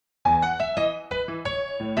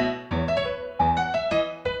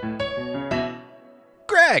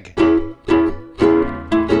Greg.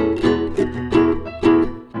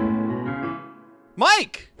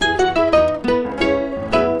 Mike.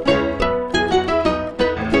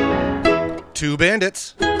 Two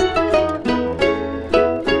bandits.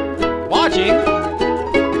 Watching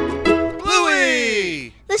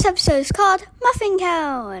Bluey. This episode is called Muffin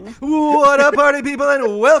Cone. What up, party people,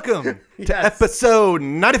 and welcome to episode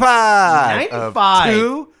 95 of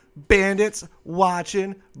Two Bandits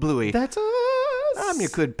Watching Bluey. That's us. I'm your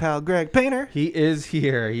good pal, Greg Painter. He is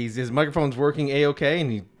here. His microphone's working A-OK,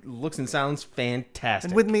 and he looks and sounds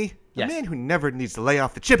fantastic. And with me, a man who never needs to lay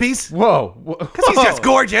off the chippies. Whoa. Because he's just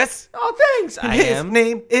gorgeous. Oh, thanks. And his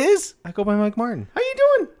name is... I go by Mike Martin. How you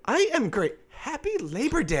doing? I am great. Happy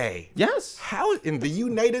Labor Day. Yes. How in the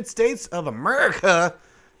United States of America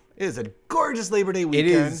is a gorgeous Labor Day weekend.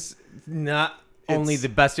 It is not only the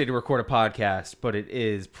best day to record a podcast, but it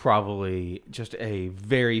is probably just a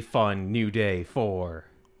very fun new day for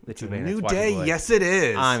the Two Bandits New Watching day, Bluey. yes it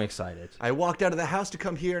is. I'm excited. I walked out of the house to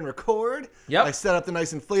come here and record. Yep. I set up the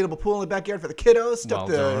nice inflatable pool in the backyard for the kiddos. Stuck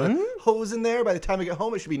Well the done. hose in there. By the time I get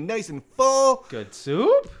home, it should be nice and full. Good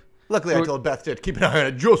soup. Luckily, I told Beth to keep an eye on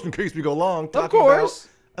it just in case we go long. Of Talking course.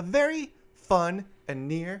 about a very fun and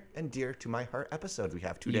near and dear to my heart episode we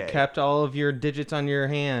have today. You kept all of your digits on your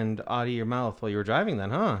hand out of your mouth while you were driving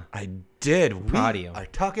then, huh? I did. Proud We of you. are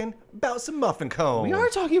talking about some muffin cone. We are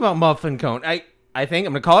talking about Muffin Cone. I think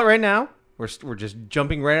I'm going to call it right now. We're just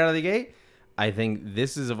jumping right out of the gate. I think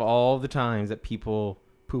this is of all the times that people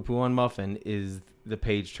poo-poo on Muffin is the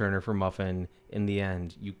page turner for Muffin in the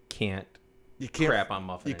end. You can't crap on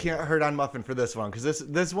Muffin. You can't hurt on Muffin for this one, because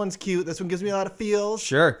this one's cute. This one gives me a lot of feels.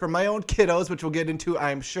 Sure. For my own kiddos, which we'll get into,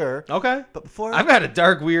 I'm sure. Okay. But before I've got a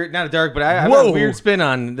dark, weird, not a dark, but I've got a weird spin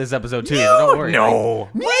on this episode too. So don't worry. No.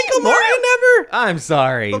 Michael Martin never. I'm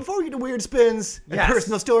sorry. But before we get to weird spins and Yes.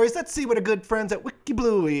 personal stories, let's see what our good friends at Wiki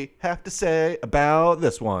Bluey have to say about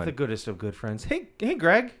this one. The goodest of good friends. Hey,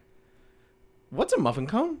 Greg. What's a Muffin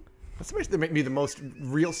Cone? That's actually make me the most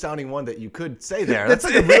real sounding one that you could say there. That's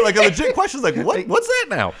like a legit question. It's like, what's that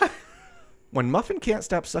now? When Muffin can't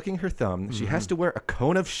stop sucking her thumb, she has to wear a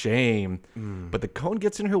cone of shame. But the cone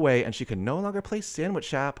gets in her way, and she can no longer play sandwich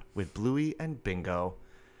shop with Bluey and Bingo.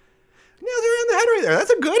 Nails are in the head right there. That's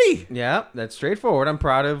a goodie. Yeah, that's straightforward. I'm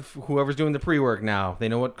proud of whoever's doing the pre-work now. They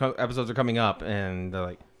know what episodes are coming up, and they're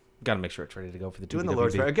like, got to make sure it's ready to go for the Doing the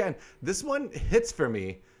Lord's TBWB. Fair. Again, this one hits for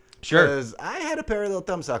me. Sure. Because I had a pair of little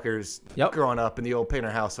thumb suckers growing up in the old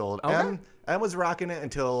Painter household. Okay. I was rocking it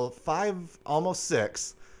until 5, almost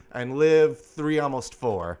 6, and lived 3, almost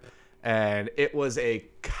 4. And it was a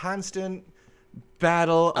constant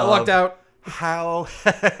battle. I lucked out. How...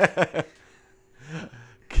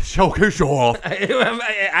 Show off.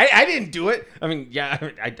 I didn't do it. I mean,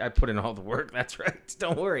 yeah, I put in all the work. That's right.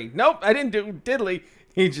 Don't worry. Nope, I didn't do diddly.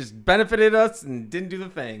 He just benefited us and didn't do the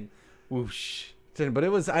thing. Whoosh. But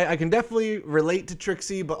it was, I can definitely relate to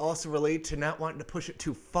Trixie, but also relate to not wanting to push it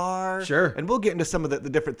too far. Sure. And we'll get into some of the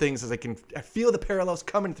different things as I feel the parallels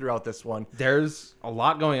coming throughout this one. There's a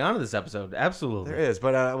lot going on in this episode. Absolutely. There is,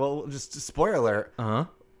 but well, just spoiler alert. Uh-huh.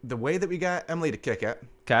 The way that we got Emily to kick it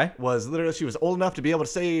Okay. was literally she was old enough to be able to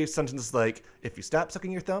say sentences like, if you stop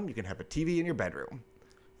sucking your thumb, you can have a TV in your bedroom.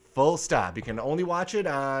 Full stop. You can only watch it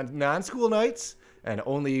on non-school nights and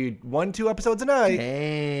only 1-2 episodes a night.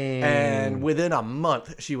 Dang. And within a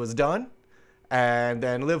month, she was done. And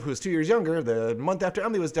then Liv, who's 2 years younger, the month after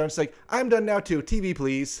Emily was done, she's like, I'm done now too. TV,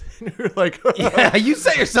 please. And you're like, Yeah, you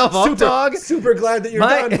set yourself up, dog. Super glad that you're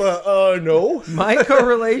done, but no. My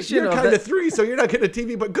correlation You're of kind that, of 3, so you're not getting a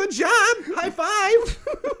TV, but good job. High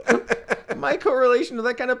five. my correlation to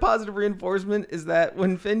that kind of positive reinforcement is that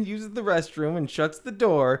when Finn uses the restroom and shuts the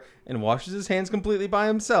door and washes his hands completely by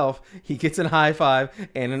himself, he gets a high five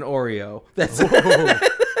and an Oreo. That's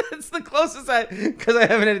it's the closest because I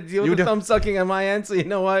haven't had to deal with the thumb sucking on my end. So you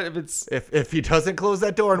know what? If he doesn't close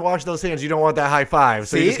that door and wash those hands, you don't want that high five.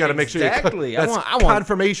 So you just got to make sure exactly. That's I want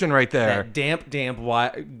confirmation right there. that damp,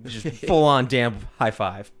 just full on damp high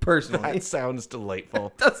five. Personally, That sounds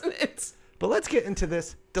delightful. doesn't it? But let's get into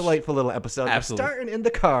this delightful little episode. Absolutely. We're starting in the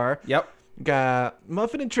car. Yep. Got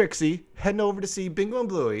Muffin and Trixie heading over to see Bingo and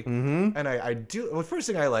Bluey. Mm-hmm. And I do. Well, first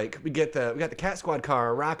thing I like, we got the Cat Squad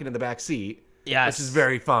car rocking in the back seat. Yes. Which is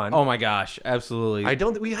very fun. Oh my gosh, absolutely.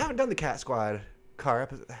 We haven't done the Cat Squad car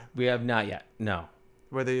episode. We have not yet. No.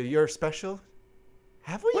 Were they your special?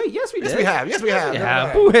 Have we? Wait, yes, we did. Yes, we have. Yes, we have.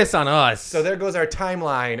 Yeah, boo hiss on us. So there goes our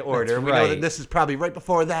timeline order. That's We know that right. this is probably right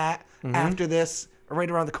before that, after this, or right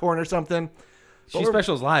around the corner or something. She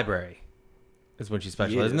specials library. Is when she's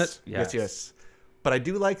special, isn't it? Yes. But I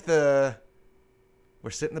do like we're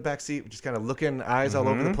sitting in the back seat, just kind of looking, eyes all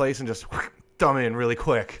over the place, and just thumb in really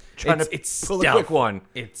quick. Trying to pull stealth. a quick one.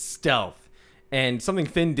 It's stealth. And something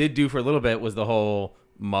Finn did do for a little bit was the whole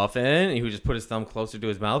Muffin. He would just put his thumb closer to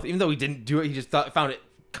his mouth. Even though he didn't do it, he just found it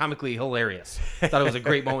comically hilarious. Thought it was a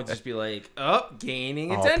great moment to just be like,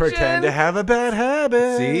 gaining attention. I'll pretend to have a bad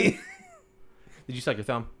habit. See? Did you suck your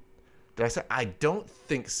thumb? Did I say? I don't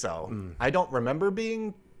think so. I don't remember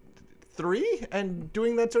being 3 and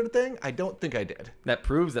doing that sort of thing. I don't think I did. That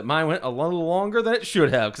proves that mine went a little longer than it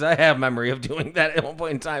should have, because I have memory of doing that at one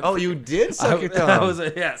point in time. Oh, you did suck your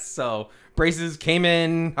thumb. Yes, so braces came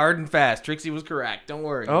in hard and fast. Trixie was correct. Don't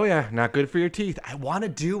worry. Oh, yeah. Not good for your teeth. I want to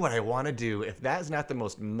do what I want to do. If that is not the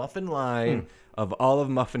most Muffin line of all of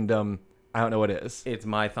Muffindom, I don't know what is. It's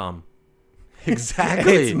my thumb.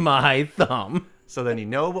 Exactly. It's my thumb. So then you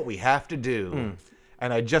know what we have to do.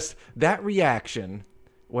 And that reaction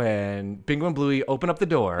when Bingo and Bluey open up the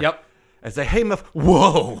door. Yep. And say, hey, Muff,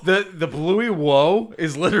 whoa. The Bluey whoa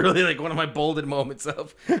is literally like one of my bolded moments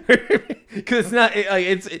of. Because it's not,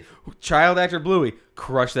 it's child actor Bluey.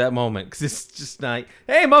 Crush that moment. Because it's just not,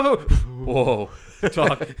 hey, Muffin, whoa.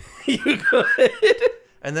 Talk. You good?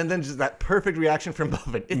 And then just that perfect reaction from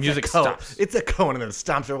Muffin. It's music a cone. stops. It's a cone and then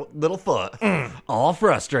stomps her little foot. All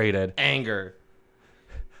frustrated. Anger.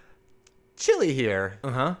 Chili here.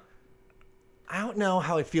 Uh-huh. I don't know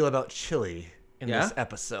how I feel about Chili in this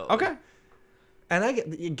episode. Okay.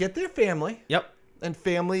 And you get their family. Yep. And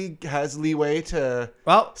family has leeway to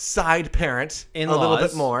side parent in-laws, a little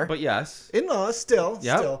bit more. But yes. In-laws still.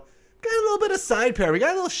 Yep. Still. Got a little bit of side parent. We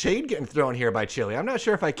got a little shade getting thrown here by Chili. I'm not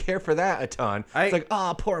sure if I care for that a ton. It's like,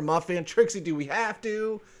 poor Muffin. Trixie, do we have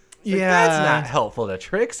to? It's like, that's not helpful to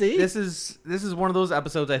Trixie. This is one of those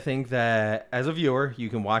episodes, I think, that as a viewer, you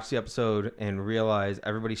can watch the episode and realize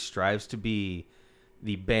everybody strives to be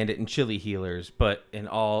the Bandit and Chili healers, but in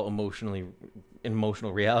all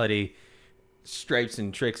emotional reality, Stripes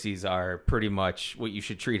and Trixies are pretty much what you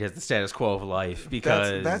should treat as the status quo of life,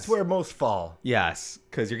 because that's where most fall. Yes,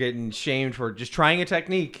 because you're getting shamed for just trying a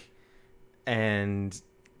technique, and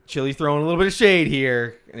Chili's throwing a little bit of shade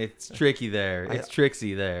here, and it's tricky there. It's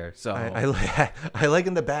Trixie there. So I like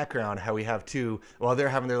in the background how we have two, while they're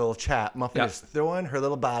having their little chat, Muffin is throwing her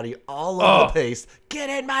little body all over the place. Get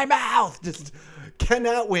in my mouth! Just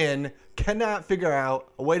cannot win, cannot figure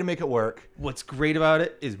out a way to make it work. What's great about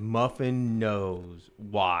it is Muffin knows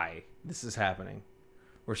why this is happening.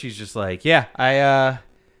 Where she's just like, I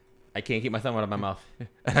can't keep my thumb out of my mouth.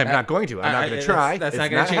 And I'm not going to. I'm not going to try. That's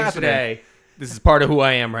not going to change today. This is part of who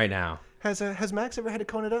I am right now. Has Max ever had to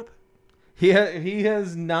cone it up? He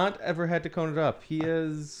has not ever had to cone it up.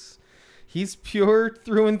 He's pure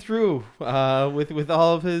through and through with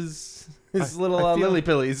all of his little lily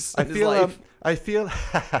pillies in his life. I feel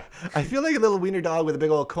like a little wiener dog with a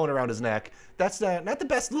big old cone around his neck. That's not the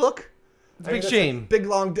best look. It's a big shame.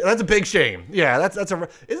 That's a big shame. Yeah, isn't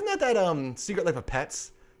that Secret Life of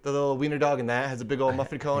Pets? The little wiener dog in that has a big old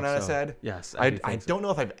muffin cone on his head. Yes, I don't know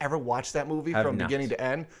if I've ever watched that movie from beginning to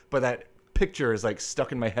end, but that picture is like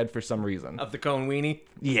stuck in my head for some reason. Of the cone weenie?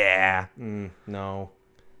 Yeah. No.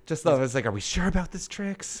 Just thought, it's like, are we sure about this,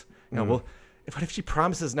 Trix? Well, what if she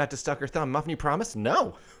promises not to suck her thumb? Muffin, you promise?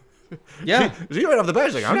 No. Yeah. She went off the bat.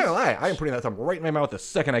 She's like, I'm not gonna lie. I am putting that thumb right in my mouth the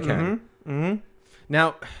second I can.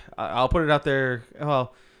 Now, I'll put it out there.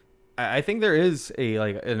 Well, I think there is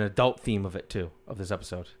an adult theme of it too, of this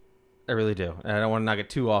episode. I really do. And I don't want to knock it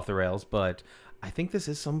too off the rails, but I think this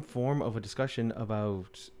is some form of a discussion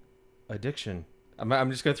about addiction. I'm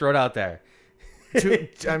just going to throw it out there. As weird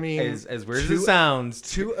as it sounds,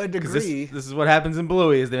 to a degree, this is what happens in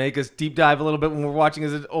Bluey, is they make us deep dive a little bit when we're watching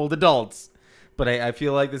as old adults. But I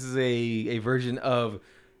feel like this is a version of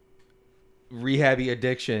rehabby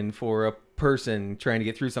addiction for a person trying to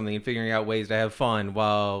get through something and figuring out ways to have fun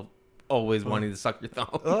while always wanting to suck your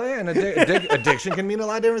thumb. Oh yeah, and addiction can mean a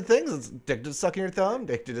lot of different things. It's addicted to sucking your thumb,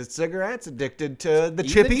 addicted to cigarettes, addicted to the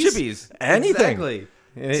chippies, anything. Exactly.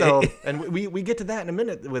 So, and we get to that in a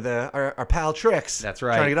minute with our pal Trix. That's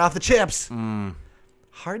right. Trying to get off the chips.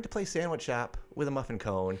 Hard to play sandwich shop with a muffin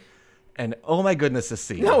cone. And oh my goodness, this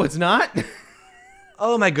scene. No, it's not.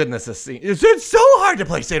 Oh my goodness, this scene. It's so hard to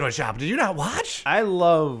play sandwich shop. Did you not watch? I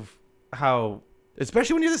love how,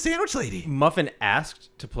 especially when you're the sandwich lady, Muffin asked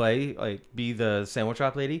to be the sandwich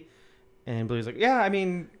shop lady. And Bluey's like, yeah, I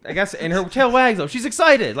mean, I guess. And her tail wags though. She's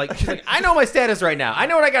excited. She's like, I know my status right now. I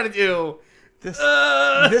know what I got to do. This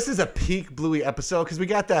is a peak Bluey episode because we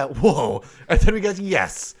got that whoa, and then we got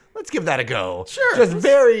yes. Let's give that a go. Sure. Just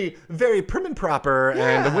very, very prim and proper,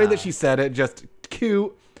 and the way that she said it, just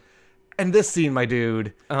cute. And this scene, my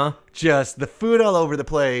dude, just the food all over the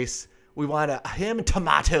place. We want a ham and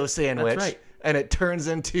tomato sandwich, that's right. And it turns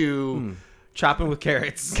into chopping with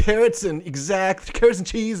carrots. Carrots and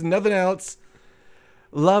cheese, nothing else.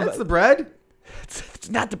 Love. That's the bread? It's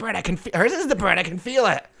not the bread. I can feel. Hers is the bread. I can feel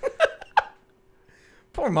it.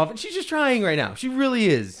 Poor Muffin. She's just trying right now. She really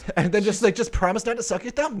is. And then just promise not to suck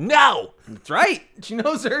your thumb. No. That's right. She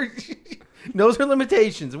knows her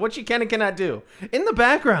limitations and what she can and cannot do. In the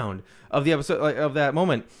background of the episode, like, of that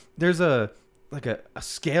moment, there's a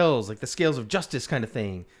scales, like the scales of justice kind of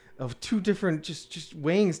thing, of two different just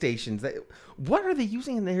weighing stations. What are they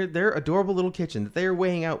using in their adorable little kitchen that they are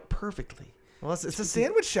weighing out perfectly? Well, it's a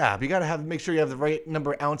sandwich shop. You got to make sure you have the right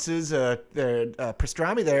number of ounces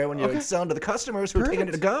pastrami there when you're selling to the customers who are taking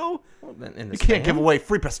it to go. Well, you can't give away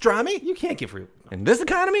free pastrami. You can't give free. In this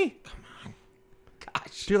economy? Come on.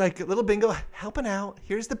 Gosh. Do like a little bingo, helping out.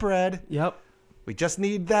 Here's the bread. Yep. We just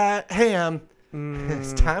need that ham.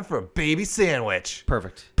 It's time for a baby sandwich.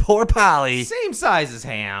 Perfect. Poor Polly. Same size as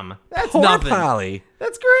ham. That's Poor nothing. Polly.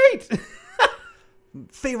 That's great.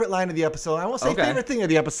 Favorite line of the episode. I won't say favorite thing of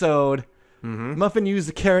the episode. Muffin used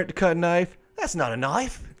the carrot to cut a knife. That's not a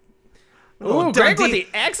knife. Ooh, Greg with the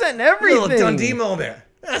accent and everything. Little Dundee moment.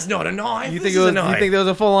 That's not a knife. You think there was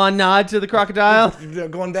a full-on nod to the crocodile?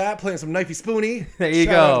 Going that, playing some knifey spoony. There you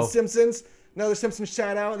shout out go. to the Simpsons. Another Simpsons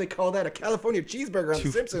shout out. They call that a California cheeseburger on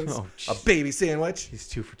The Simpsons. A baby sandwich. He's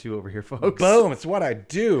 2 for 2 over here, folks. Boom. It's what I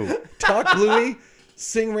do. Talk Bluey,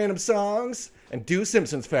 sing random songs, and do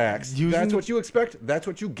Simpsons facts. That's what you expect. That's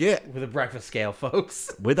what you get. With a breakfast scale,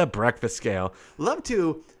 folks. With a breakfast scale. Love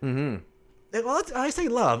to. Well, I say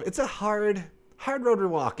love. It's a hard road we're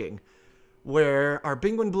walking. Where are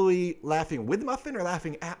Bingo and Bluey laughing with Muffin or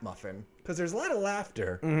laughing at Muffin? Because there's a lot of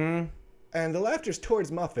laughter. And the laughter's towards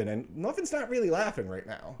Muffin, and Muffin's not really laughing right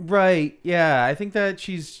now. Right. Yeah. I think that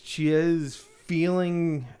she is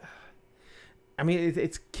feeling. I mean,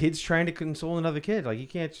 it's kids trying to console another kid. Like, you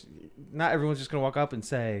can't. Not everyone's just gonna walk up and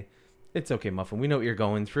say, "It's okay, Muffin. We know what you're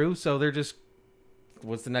going through." So they're just.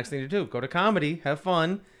 What's the next thing to do? Go to comedy, have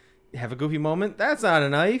fun, have a goofy moment. That's not a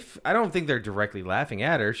knife. I don't think they're directly laughing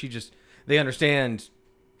at her. They understand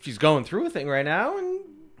she's going through a thing right now, and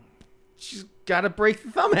she's got to break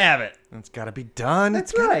the thumb habit. It's got to be done.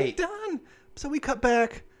 That's it's right. Gotta be done. So we cut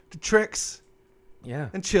back to Trix. Yeah.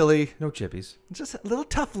 And Chili. No chippies. Just a little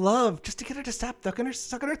tough love just to get her to stop sucking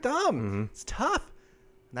her thumb. It's tough.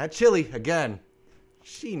 And that Chili, again,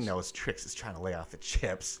 she knows Trix is trying to lay off the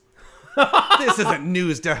chips. This isn't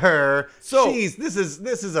news to her. So this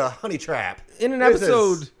is a honey trap. In an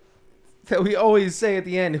episode that we always say at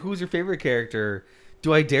the end, who's your favorite character?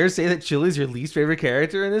 Do I dare say that Chili's your least favorite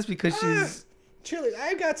character in this because she's Chili?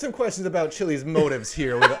 I've got some questions about Chili's motives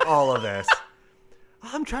here with all of this.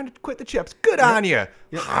 I'm trying to quit the chips. Good on you.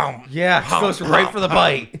 Yeah, she goes right for the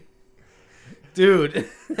bite. Dude,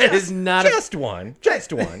 that is not just one.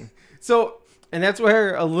 Just one. So, and that's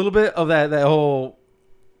where a little bit of that whole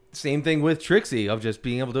same thing with Trixie of just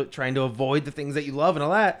being able to trying to avoid the things that you love and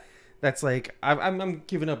all that. That's like I'm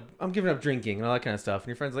giving up drinking and all that kind of stuff. And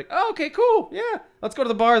your friend's like, oh, okay, cool, yeah, let's go to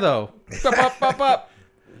the bar though. Up.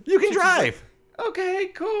 You can drive. Okay,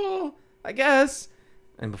 cool, I guess.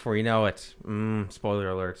 And before you know it,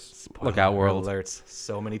 spoiler alerts. Look out, world. Alerts.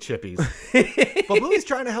 So many chippies. But Bluey's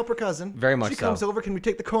trying to help her cousin. Very much so. She comes over. Can we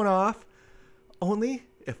take the cone off? Only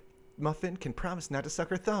if Muffin can promise not to suck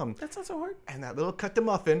her thumb. That's not so hard. And that little cut to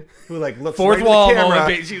Muffin, who like looks fourth right wall at the camera.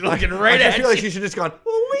 moment. She's looking right at I you. feel like she should just gone,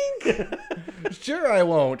 wink. Sure, I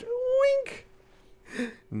won't. Wink.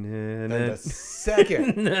 And the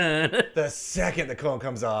second the cone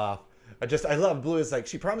comes off, I love Blue. Is like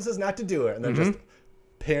she promises not to do it, and then just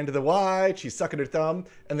pan to the wide. She's sucking her thumb,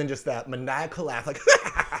 and then just that maniacal laugh, like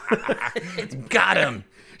it's got him.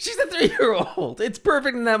 She's a 3-year-old. It's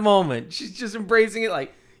perfect in that moment. She's just embracing it,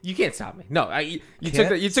 like you can't stop me. No, you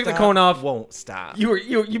took the cone off. Won't stop.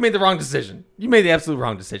 You made the wrong decision. You made the absolute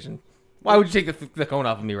wrong decision. Why would you take the cone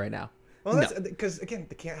off of me right now? Well, that's because again,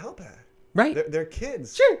 they can't help it. Right? They're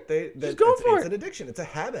kids. Sure. She's going for it. It's an addiction. It's a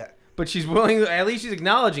habit. But she's willing. At least she's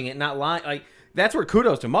acknowledging it, not lying. Like that's where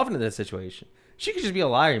kudos to Muffin in this situation. She could just be a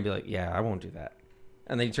liar and be like, "Yeah, I won't do that,"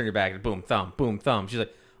 and then you turn your back and boom, thumb, boom, thumb. She's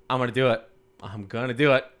like, "I'm gonna do it. I'm gonna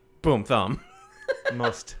do it." Boom, thumb.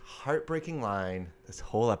 Most heartbreaking line this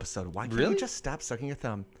whole episode. Why can't you just stop sucking your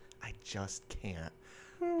thumb? I just can't.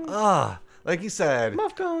 Like you said,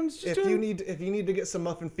 Muff cones. If you need to get some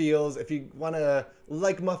Muffin feels, if you want to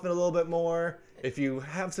like Muffin a little bit more, if you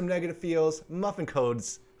have some negative feels, Muffin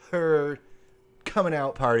codes her coming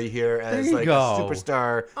out party here as like a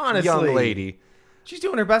superstar young lady. She's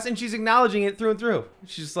doing her best and she's acknowledging it through and through.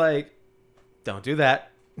 She's like, "Don't do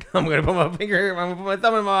that. I'm gonna put my finger here. I'm gonna put my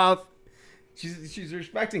thumb in my mouth." She's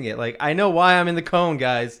respecting it. Like, I know why I'm in the cone,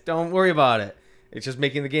 guys. Don't worry about it. It's just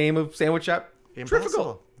making the game of sandwich shop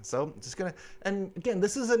difficult. So just gonna, and again,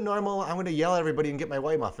 this is a normal. I'm gonna yell at everybody and get my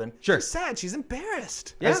white muffin. Sure. She's sad. She's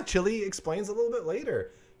embarrassed. Yeah. As Chili explains a little bit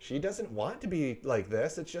later, she doesn't want to be like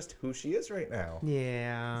this. It's just who she is right now.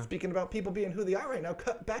 Yeah. Speaking about people being who they are right now,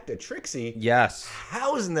 cut back to Trixie. Yes.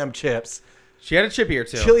 Housing them chips. She had a chip here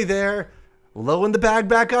too. Chili there, loading the bag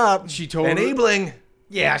back up. She totally enabling.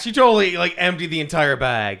 Yeah, she totally like emptied the entire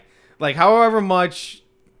bag. Like however much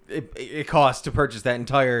it cost to purchase that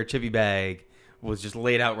entire chippy bag was just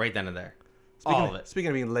laid out right then and there. All of it. Speaking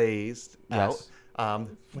of being lazed Yes. out.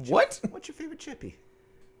 What? What's your favorite chippy?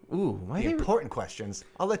 Ooh, my The favorite. important questions.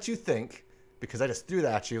 I'll let you think because I just threw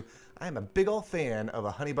that at you. I am a big old fan of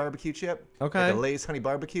a honey barbecue chip. Okay. Like a Lay's honey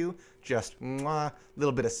barbecue. Just a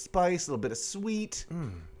little bit of spice, a little bit of sweet.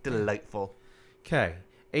 Delightful. Okay.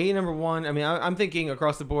 Number one. I mean, I'm thinking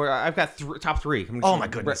across the board. I've got top three. Oh my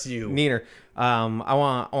goodness, you. Neener. I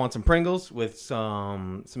want some Pringles with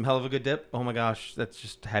some hell of a good dip. Oh my gosh, that's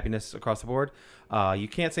just happiness across the board. You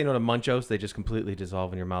can't say no to Munchos. They just completely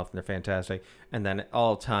dissolve in your mouth and they're fantastic. And then at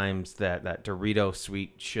all times that Dorito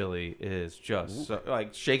sweet chili is just so,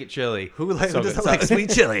 like shake it chili. Who So doesn't good. like sweet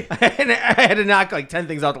chili? And I had to knock like 10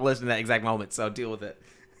 things off the list in that exact moment. So deal with it.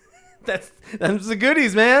 That's the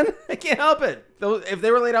goodies, man. I can't help it. If they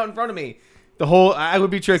were laid out in front of me, I would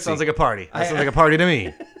be Trixie. Sounds like a party. That sounds like a party to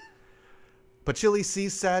me. But Chili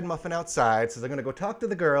sees Sad Muffin outside, so they're going to go talk to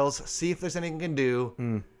the girls, see if there's anything he can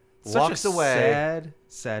do. Walks Such a away.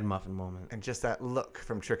 sad Muffin moment. And just that look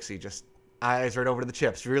from Trixie, just eyes right over to the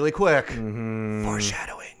chips really quick.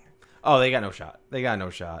 Foreshadowing. Oh, they got no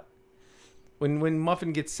shot. When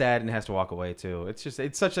Muffin gets sad and has to walk away too,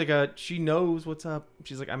 it's such like she knows what's up.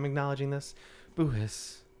 She's like, I'm acknowledging this.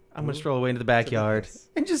 Boo-hiss. I'm going to stroll away into the backyard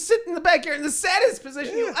and just sit in the backyard in the saddest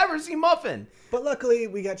position you'll ever see Muffin. But luckily,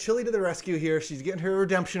 we got Chili to the rescue here. She's getting her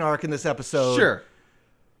redemption arc in this episode. Sure.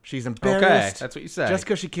 She's embarrassed. Okay, that's what you say. Just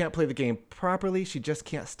because she can't play the game properly, she just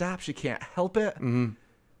can't stop. She can't help it.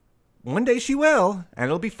 One day she will, and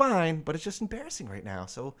it'll be fine, but it's just embarrassing right now.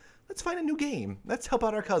 So let's find a new game. Let's help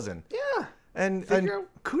out our cousin. Yeah. And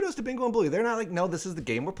kudos to Bingo and Bluey. They're not like, no, this is the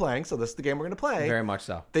game we're playing, so this is the game we're going to play. Very much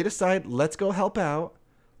so. They decide, let's go help out.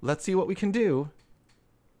 Let's see what we can do.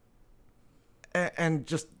 And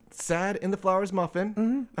just Sad in the Flowers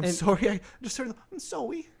Muffin. I'm sorry. I just heard, I'm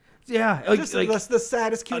sorry. Yeah. Just the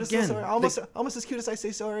saddest, cutest. Again, sorry. Almost as cute as I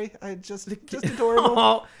say sorry. Just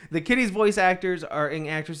adorable. The kitties' voice actors and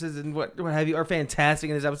actresses and what have you are fantastic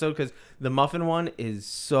in this episode because the Muffin one is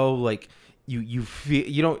so like you feel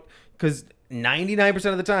you don't because 99%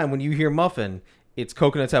 of the time when you hear Muffin, it's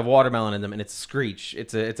coconuts have watermelon in them and it's Screech.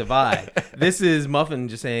 It's a vibe. This is Muffin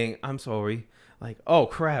just saying, I'm sorry. Like, oh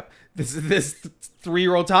crap. This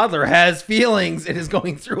 3-year-old toddler has feelings and is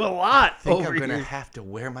going through a lot. I think I'm going to have to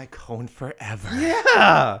wear my cone forever.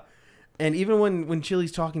 Yeah. And even when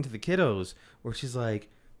Chili's talking to the kiddos, where she's like,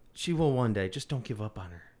 she will one day, just don't give up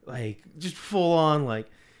on her. Like, just full on, like,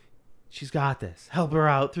 she's got this. Help her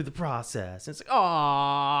out through the process. And it's like,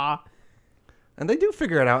 aww. And they do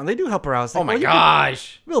figure it out, and they do help her out. It's like, Oh my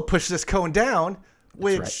gosh. We'll push this cone down,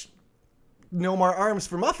 which right. no more arms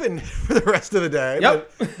for Muffin for the rest of the day.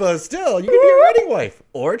 Yep. But still, you can be a wedding wife,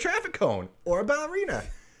 or a traffic cone, or a ballerina.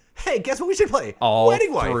 Hey, guess what we should play? All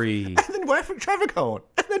wedding three. wife. And then traffic cone.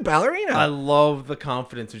 And then ballerina. I love the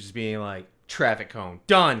confidence of just being like, traffic cone.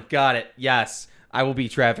 Done. Got it. Yes. I will be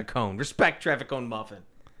traffic cone. Respect traffic cone Muffin.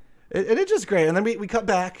 It's just great. And then we cut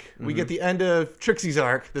back. We get the end of Trixie's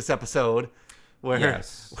arc this episode. Where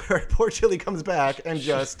poor Chili comes back and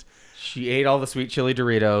just... She ate all the sweet chili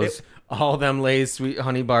Doritos. All them Lay's sweet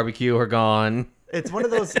honey barbecue are gone. It's one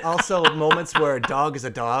of those also moments where a dog is a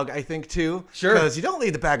dog, I think, too. Sure. Because you don't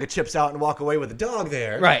leave the bag of chips out and walk away with the dog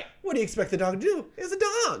there. Right. What do you expect the dog to do? It's a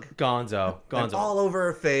dog. Gonzo. And all over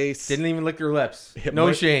her face. Didn't even lick her lips.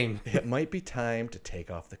 No shame. It might be time to take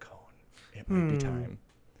off the cone. It might be time.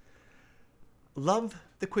 Love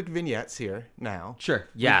the quick vignettes here now. Sure.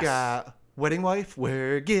 Yes. We got wedding wife,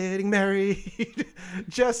 we're getting married.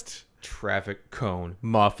 Just... Traffic cone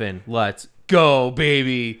Muffin. Let's go,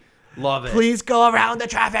 baby. Love it. Please go around the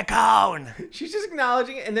traffic cone. She's just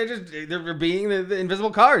acknowledging it, and they're being the invisible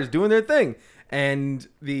cars doing their thing, and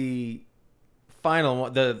the final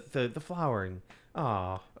one, the flowering.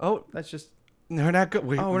 Oh, that's just. We're not good.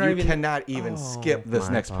 You cannot even skip this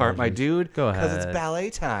next part, my dude. Go ahead. Because it's ballet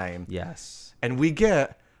time. Yes. And we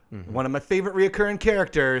get one of my favorite reoccurring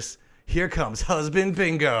characters. Here comes Husband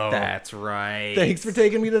Bingo. That's right. Thanks for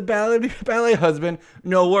taking me to the ballet husband.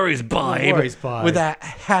 No worries, babe. No worries, babe. With that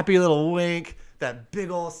happy little wink, that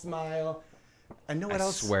big old smile. And know what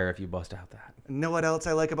else? I swear if you bust out that. Know what else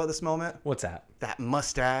I like about this moment? What's that? That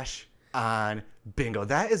mustache. on Bingo.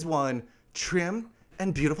 That is one trim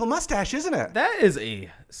and beautiful mustache, isn't it? That is a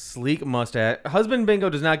sleek mustache. Husband Bingo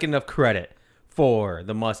does not get enough credit for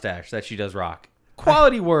the mustache that she does rock.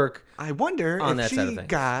 Quality work. I wonder on if that side of she things.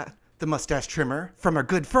 got the mustache trimmer from our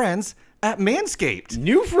good friends at Manscaped.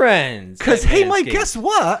 New friends. Because, at hey, Mike, Manscaped. guess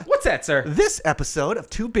what? What's that, sir? This episode of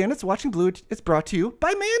Two Bandits Watching Blue is brought to you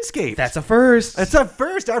by Manscaped. That's a first. It's our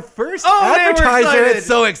first Oh, man, we're advertiser. excited. It's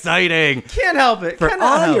so exciting. Can't help it. For Cannot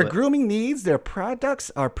all help your it. grooming needs, their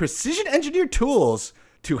products are precision-engineered tools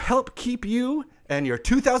to help keep you and your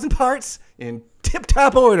 2,000 parts in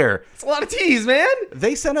tip-top order. It's a lot of teas, man.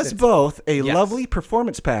 They sent us both a yes. lovely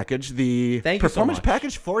performance package, the Thank you so Performance much.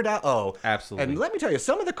 Package 4.0. Absolutely. And let me tell you,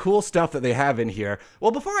 some of the cool stuff that they have in here.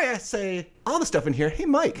 Well, before I say all the stuff in here, hey,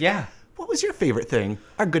 Mike. Yeah. What was your favorite thing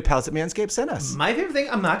our good pals at Manscaped sent us? My favorite thing,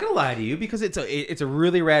 I'm not going to lie to you, because it's a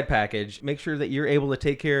really rad package. Make sure that you're able to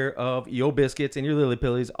take care of your biscuits and your lily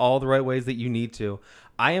pillies all the right ways that you need to.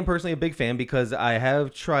 I am personally a big fan because I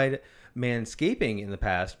have tried manscaping in the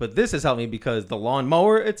past, but this has helped me because the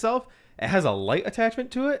lawnmower itself, it has a light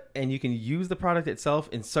attachment to it, and you can use the product itself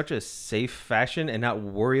in such a safe fashion and not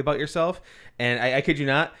worry about yourself. And I kid you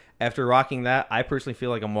not, after rocking that, I personally feel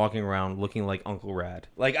like I'm walking around looking like Uncle Rad.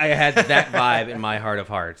 Like, I had that vibe in my heart of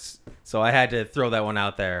hearts. So I had to throw that one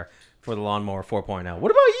out there for the Lawnmower 4.0.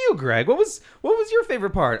 What about you, Greg? What was your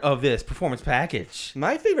favorite part of this performance package?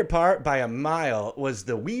 My favorite part by a mile was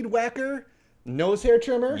the Weed Whacker nose hair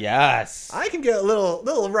trimmer. Yes. I can get a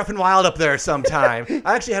little rough and wild up there sometime.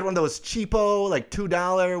 I actually had one of those cheapo, like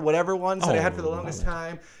 $2 whatever ones that I had for the longest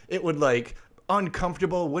time. It would like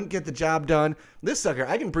uncomfortable, wouldn't get the job done. This sucker,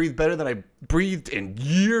 I can breathe better than I breathed in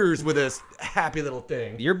years with this happy little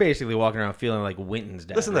thing. You're basically walking around feeling like Winton's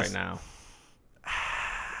dad Listen to right this. now.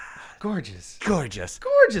 Gorgeous. Gorgeous.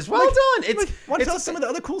 Gorgeous. Well done. Want to tell us some of the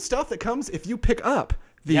other cool stuff that comes if you pick up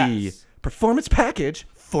the Yes. Performance Package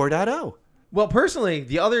 4.0. Well, personally,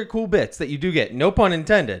 the other cool bits that you do get, no pun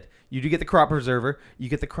intended, you do get the Crop Preserver, you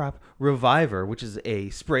get the Crop Reviver, which is a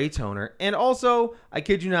spray toner, and also, I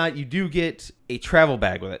kid you not, you do get a travel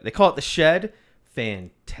bag with it. They call it the Shed.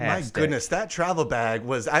 Fantastic. My goodness, that travel bag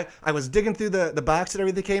was... I was digging through the box that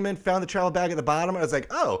everything came in, found the travel bag at the bottom, and I was like,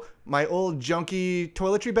 oh, my old junky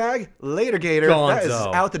toiletry bag? Later, Gator. That is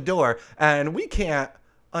Gonzo. out the door. And we can't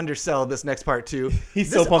undersell this next part, too.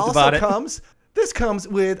 He's so pumped about it. This comes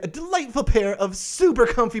with a delightful pair of super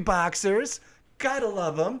comfy boxers. Gotta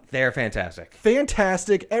love them. They're fantastic.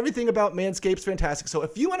 Fantastic. Everything about Manscaped's fantastic. So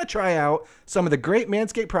if you want to try out some of the great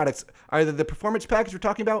Manscaped products, either the performance package we're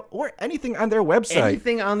talking about or anything on their website,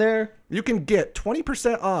 Anything on there? you can get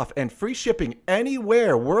 20% off and free shipping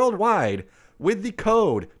anywhere worldwide with the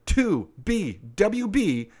code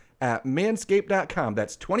 2BWB at manscaped.com.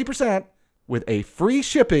 That's 20% with a free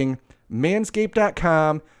shipping,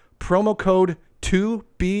 manscaped.com, promo code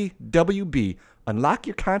 2BWB. Unlock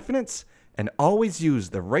your confidence and always use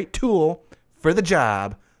the right tool for the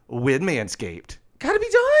job with Manscaped. Gotta be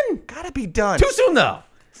done. Gotta be done. Too soon, though.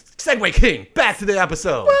 Segue King, back to the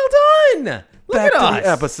episode. Well done. Look Back at to us. the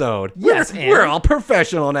episode. Yes, we're Ann. all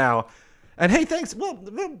professional now. And hey, thanks.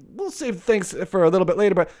 We'll save thanks for a little bit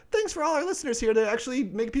later, but thanks for all our listeners here to actually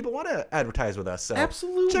make people want to advertise with us. So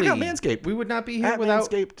Absolutely. check out Manscaped. We would not be here at without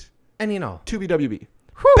Manscaped any and all. 2BWB.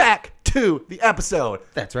 Whew. Back to the episode.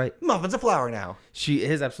 That's right. Muffin's a flower now. She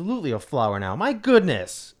is absolutely a flower now. My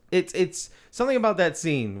goodness. It's something about that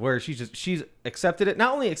scene where she's accepted it.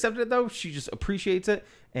 Not only accepted it though, she just appreciates it.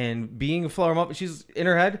 And being a flower muffin, she's in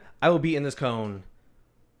her head, I will be in this cone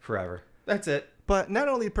forever. That's it. But not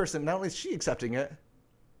only is she accepting it,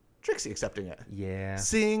 Trixie accepting it. Yeah.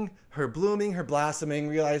 Seeing her blooming, her blossoming,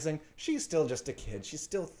 realizing she's still just a kid. She's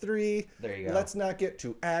still 3. There you go. Let's not get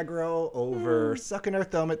too aggro over sucking our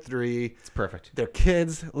thumb at 3. It's perfect. They're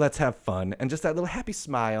kids. Let's have fun. And just that little happy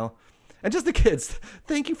smile. And just the kids.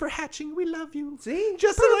 Thank you for hatching. We love you. See?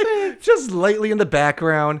 Just Perfect. just lightly in the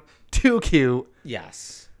background. Too cute.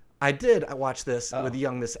 Yes. I did watch this with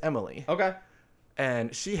young Miss Emily. Okay.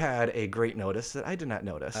 And she had a great notice that I did not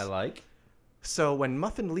notice. I like. So when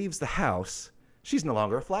Muffin leaves the house, she's no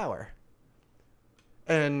longer a flower.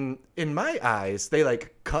 And in my eyes, they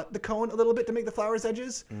like cut the cone a little bit to make the flower's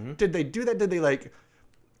edges. Mm-hmm. Did they do that? Did they like,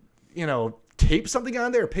 tape something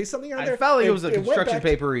on there or paste something on there? I felt like it was a went construction back to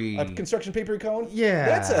papery. A construction papery cone? Yeah.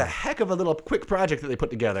 That's a heck of a little quick project that they put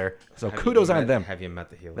together. So Have kudos you on met- them. Have you met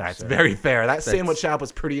the healers? That's sir? very fair. That sandwich shop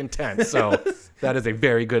was pretty intense. So that is a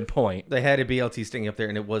very good point. They had a BLT sting up there,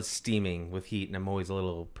 and it was steaming with heat, and I'm always a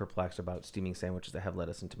little perplexed about steaming sandwiches that have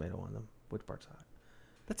lettuce and tomato on them. Which part's hot?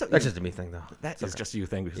 That's just a me thing, though. That is just you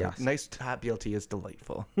thing because Yes. a nice hot BLT is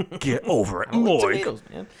delightful. Get over it, I like Moik. tomatoes,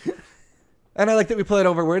 man. And I like that we play it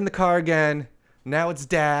over. We're in the car again. Now it's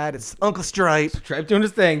Dad. It's Uncle Stripe. Stripe doing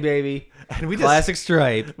his thing, baby. And we Classic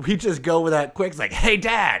Stripe. We just go with that quick. It's like, hey,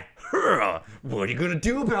 Dad. What are you gonna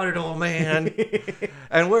do about it, old man?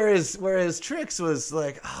 And whereas Trix was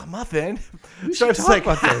like, oh, Muffin. Stripe's like,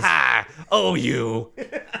 about this. Oh, you.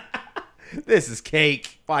 This is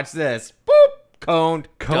cake. Watch this. Boop. Cone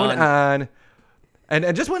Cone done. on.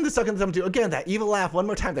 And just when the second time to again that evil laugh one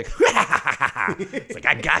more time, like it's like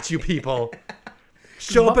I got you, people.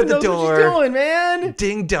 Show up Muffin at the knows door. what she's doing, man.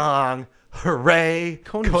 Ding dong, hooray!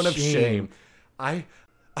 Cone of shame. I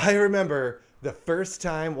remember the first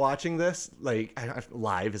time watching this, like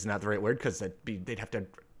live is not the right word because they'd have to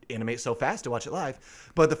animate so fast to watch it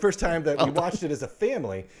live. But the first time that we watched it as a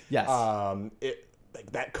family, Yes. Like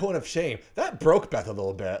that cone of shame, that broke Beth a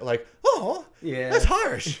little bit. Like, oh, Yeah. that's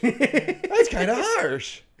harsh. That's kind of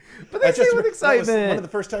harsh. But they say it with excitement. One of the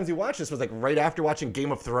first times we watched this was like right after watching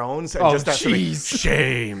Game of Thrones. And Oh, just that sort of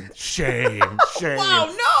jeez. shame.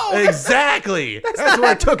 Wow, no! Exactly. That's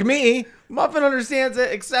where it took me. Muffin understands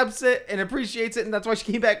it, accepts it, and appreciates it, and that's why she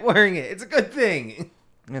came back wearing it. It's a good thing.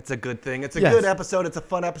 It's a good thing. It's a Yes. good episode. It's a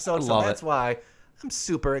fun episode. So love that's it. why I'm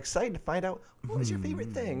super excited to find out what was your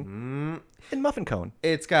favorite thing in Muffin Cone.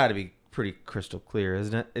 It's got to be pretty crystal clear,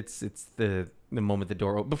 isn't it? It's the moment the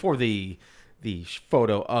door before the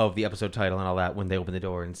photo of the episode title and all that when they open the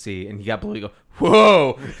door and see, and you got Bluey go,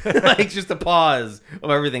 whoa, like just the pause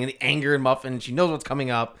of everything and the anger in Muffin. She knows what's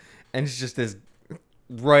coming up, and it's just this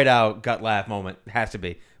right out gut laugh moment. It has to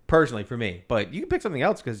be personally for me, but you can pick something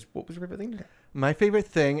else because what was your favorite thing today? My favorite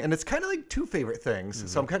thing, and it's kind of like two favorite things,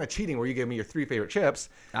 so I'm kind of cheating where you gave me your three favorite chips.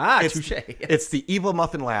 It's, Touche. It's the evil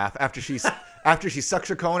Muffin laugh after she sucks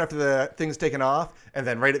her cone after the thing's taken off, and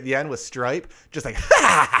then right at the end with Stripe, just like,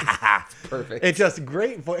 Perfect. It's just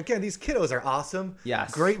great voice. Again, these kiddos are awesome.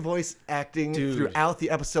 Yes. Great voice acting Dude. throughout the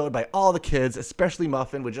episode by all the kids, especially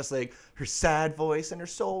Muffin, with just like her sad voice and her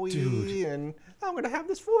soul and I'm going to have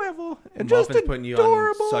this forever. And just Muffin's putting you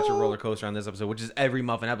adorable. on such a roller coaster on this episode, which is every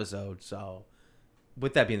Muffin episode. So,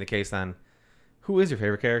 with that being the case, then, who is your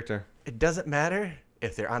favorite character? It doesn't matter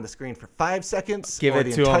if they're on the screen for 5 seconds Give or it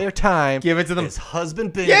the to 'em. entire time. Give it to them. His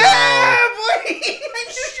husband Bingo. Yeah, boy! I knew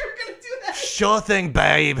you were gonna do that. Sure thing,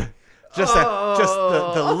 babe. Just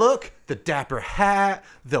the look, the dapper hat,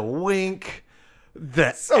 the wink,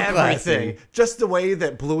 the So everything. classy. Just the way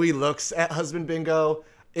that Bluey looks at husband Bingo.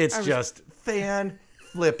 It's just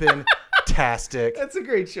fan-flippin'-tastic. That's a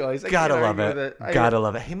great choice. I Gotta can't love argue it. with it. Gotta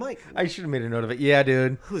love it. Hey, Mike, I should have made a note of it. Yeah,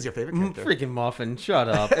 dude. who's your favorite character? Freaking Muffin. Shut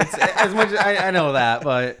up. It's, as much as I know that,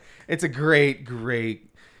 but it's a great.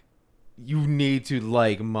 You need to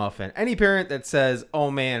like Muffin. Any parent that says,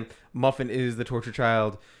 "Oh man, Muffin is the torture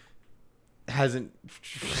child," hasn't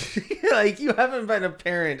like you haven't been a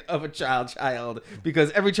parent of a child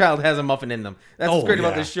because every child has a Muffin in them. That's what's great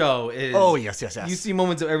about this show. Is Yes. you see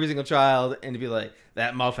moments of every single child and to be like,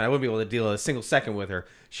 that Muffin, I wouldn't be able to deal a single second with her.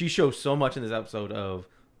 She shows so much in this episode of,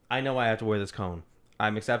 I know I have to wear this cone.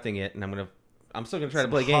 I'm accepting it, and I'm still gonna try to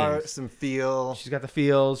play games. Some feel. She's got the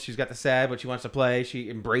feels, she's got the sad, but she wants to play. She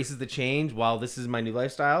embraces the change. While this is my new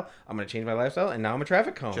lifestyle, I'm gonna change my lifestyle, and now I'm a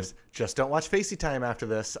traffic cone. Just don't watch Facey Time after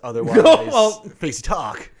this. Otherwise, Facey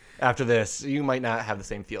Talk after this, you might not have the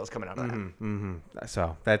same feels coming out of that.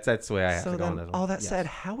 So that's the way I have So to go on then, this one. all that Yes. said,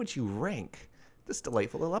 how would you rank this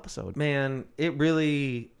delightful little episode? Man, it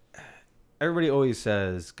really. Everybody always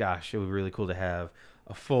says, "Gosh, it would be really cool to have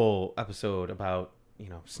a full episode about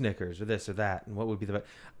Snickers or this or that, and what would be the best."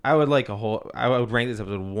 I would rank this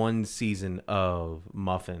episode one season of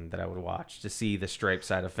Muffin that I would watch to see the Stripe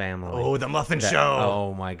side of family. Oh, the Muffin Show!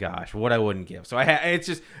 Oh my gosh, what I wouldn't give. So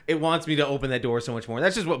it wants me to open that door so much more.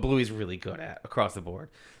 That's just what Bluey's really good at across the board.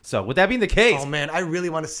 So with that being the case, Oh man, I really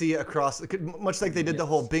want to see it across, much like they did the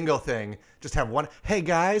whole bingo thing. Just have one. Hey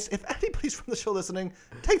guys, if anybody's from the show listening,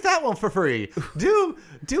 take that one for free. Do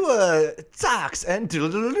a socks and do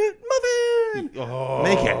Muffin. Oh.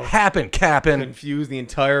 Make it happen, Cap'n. confuse the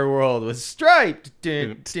entire world with Stripe.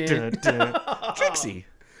 Trixie.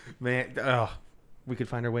 Man, we could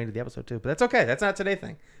find our way into the episode too, but that's okay. That's not today's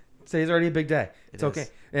thing. Today's already a big day. It's okay.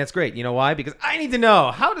 And that's great. You know why? Because I need to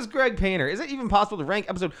know, how does Greg Painter, is it even possible to rank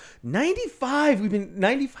episode 95? We've been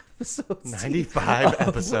 95 episodes. 95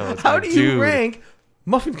 episodes. How my do you dude. rank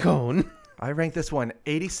Muffin Cone? I rank this one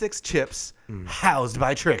 86 chips housed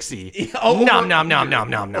by Trixie. Oh, nom, nom, nom, nom,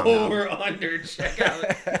 nom, nom. Over, under, check out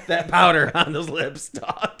that powder on those lips,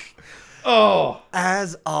 Doc. Oh.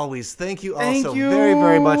 As always, thank you all Thank so you. very,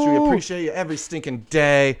 very much. We appreciate you every stinking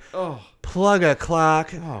day. Oh. Plug a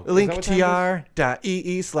clock. Oh, is that what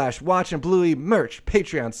linktr.ee/watchandbluey merch,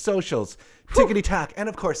 Patreon, socials, Tickety Talk, and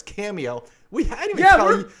of course Cameo. I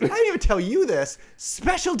didn't even tell you this.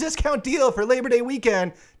 Special discount deal for Labor Day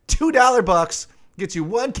weekend. $2 bucks gets you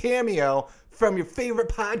 1 cameo from your favorite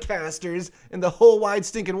podcasters in the whole wide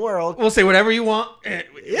stinking world. We'll say whatever you want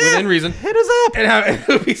within reason. Hit us up. And it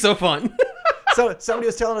would be so fun. So somebody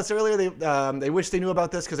was telling us earlier they wish they knew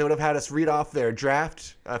about this because they would have had us read off their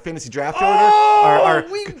fantasy draft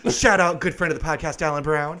order. Shout out good friend of the podcast, Alan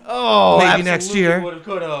Brown. Oh, maybe next year.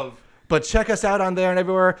 Could have. But check us out on there and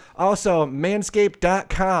everywhere. Also,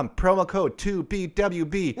 manscaped.com, promo code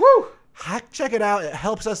 2BWB. Woo! Check it out. It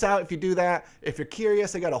helps us out if you do that. If you're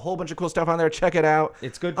curious, they got a whole bunch of cool stuff on there. Check it out.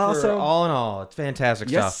 It's good for all in all. It's fantastic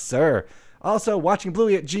stuff. Yes, sir. Also, watching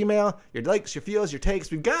Bluey at Gmail. Your likes, your feels, your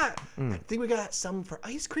takes. I think we got some for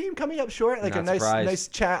ice cream coming up short. Like nice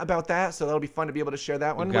chat about that. So that'll be fun to be able to share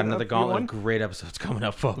that one. We've got another gauntlet of great episodes coming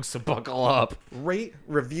up, folks. So buckle up. Rate,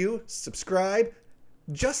 review, subscribe.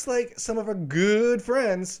 Just like some of our good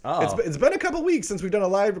friends. Oh. It's been a couple weeks since we've done a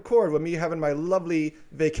live record with me having my lovely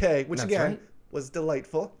vacay, which was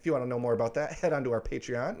delightful. If you want to know more about that, head on to our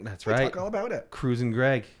Patreon. That's we right. Talk all about it. Cruising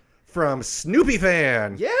Greg. From Snoopy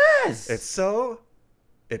Fan. Yes. It's so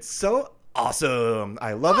awesome.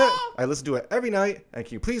 I love it. I listen to it every night. And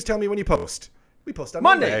can you please tell me when you post? We post on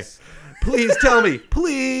Mondays. Please tell me.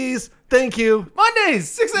 Please. Thank you. Mondays,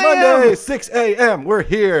 6 a.m. Monday, 6 a.m. We're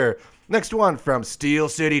here. Next one from Steel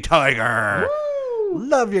City Tiger. Woo!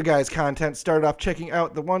 Love your guys' content. Started off checking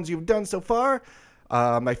out the ones you've done so far.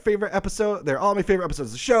 My favorite episode. They're all my favorite episodes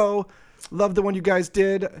of the show. Love the one you guys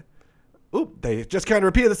did. Oop, they just kind of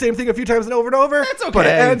repeated the same thing a few times and over. That's okay. But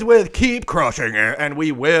it ends with keep crushing it, and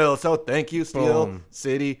we will. So thank you, Steel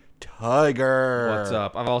City Tiger. What's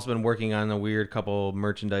up? I've also been working on a weird couple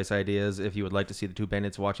merchandise ideas. If you would like to see the two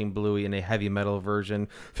bandits watching Bluey in a heavy metal version,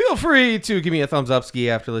 feel free to give me a thumbs up, Ski,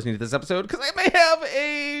 after listening to this episode, because I may have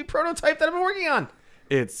a prototype that I've been working on.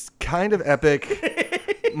 It's kind of epic.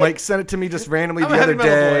 Mike sent it to me just randomly I'm the other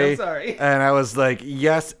day. I'm sorry. And I was like,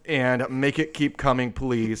 yes, and make it keep coming,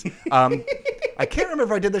 please. I can't remember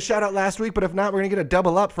if I did the shout out last week, but if not, we're going to get a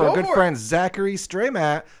double up for our good friend Zachary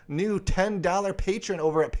Straymat, new $10 patron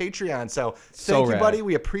over at Patreon. So thank you, buddy.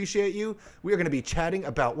 We appreciate you. We are going to be chatting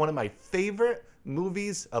about one of my favorite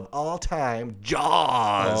movies of all time,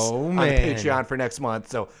 Jaws, on Patreon for next month.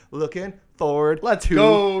 So looking forward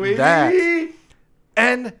to that.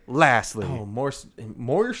 And lastly, most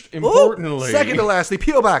importantly, second to lastly,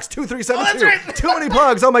 P.O. Box 2372. Right. Too many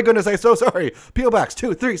plugs. Oh my goodness, I'm so sorry. P.O. Box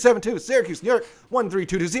 2372, Syracuse, New York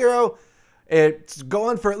 13220. It's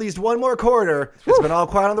going for at least one more quarter. It's been all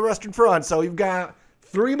quiet on the Western Front, so you've got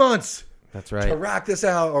 3 months. That's right. To rock this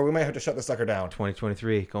out, or we might have to shut the sucker down.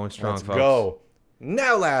 2023, going strong, Let's folks. Go.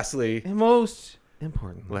 Now, lastly, and most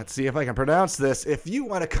importantly, let's see if I can pronounce this. If you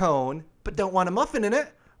want a cone but don't want a muffin in it,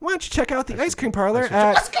 why don't you check out the ice cream parlor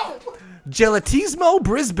at Gelatismo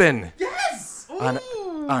Brisbane? Yes! On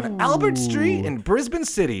Albert Street in Brisbane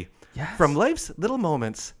City. Yes. From life's little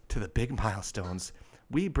moments to the big milestones,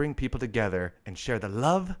 we bring people together and share the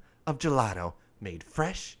love of gelato made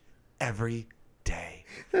fresh every day.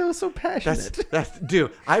 That was so passionate.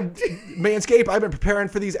 Dude, Manscaped, I've been preparing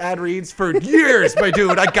for these ad reads for years, my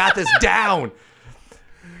dude. I got this down.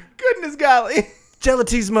 Goodness golly.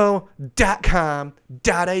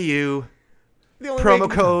 Gelatismo.com.au.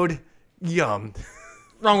 Promo code YUM.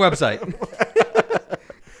 Wrong website.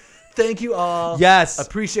 Thank you all. Yes.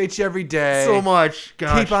 Appreciate you every day. So much.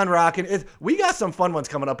 Gosh. Keep on rocking. We got some fun ones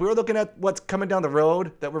coming up. We were looking at what's coming down the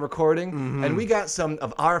road that we're recording, and we got some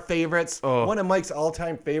of our favorites. One of Mike's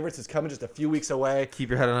all-time favorites is coming just a few weeks away. Keep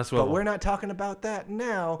your head on a swivel. But we're not talking about that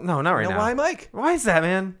now. No, not right now. Why, Mike? Why is that,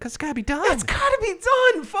 man? Because it's got to be done. It's got to be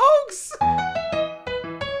done, folks.